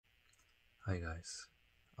Hi guys,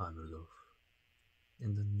 I'm Rudolph.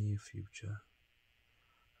 In the near future,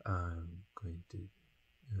 I'm going to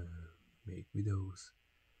make videos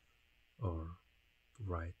or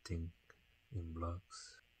writing in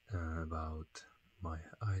blogs about my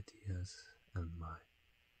ideas and my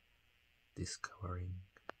discovering.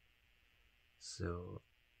 So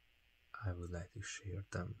I would like to share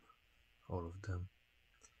them, all of them,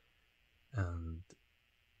 and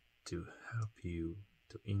to help you,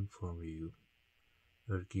 to inform you,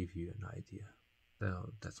 or give you an idea.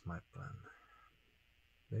 So that's my plan.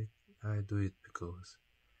 I do it because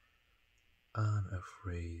I'm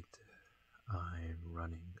afraid I'm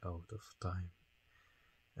running out of time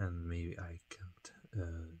and maybe I can't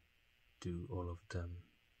do all of them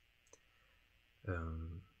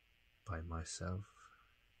by myself.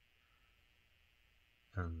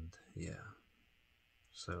 And yeah,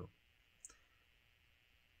 so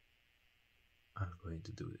I'm going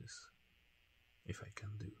to do this if I can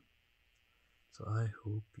do. So I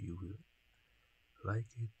hope you will like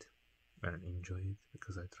it and enjoy it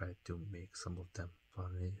because I tried to make some of them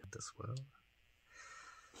funny as well.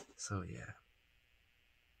 So yeah,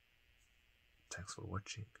 thanks for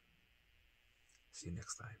watching. See you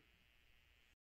next time.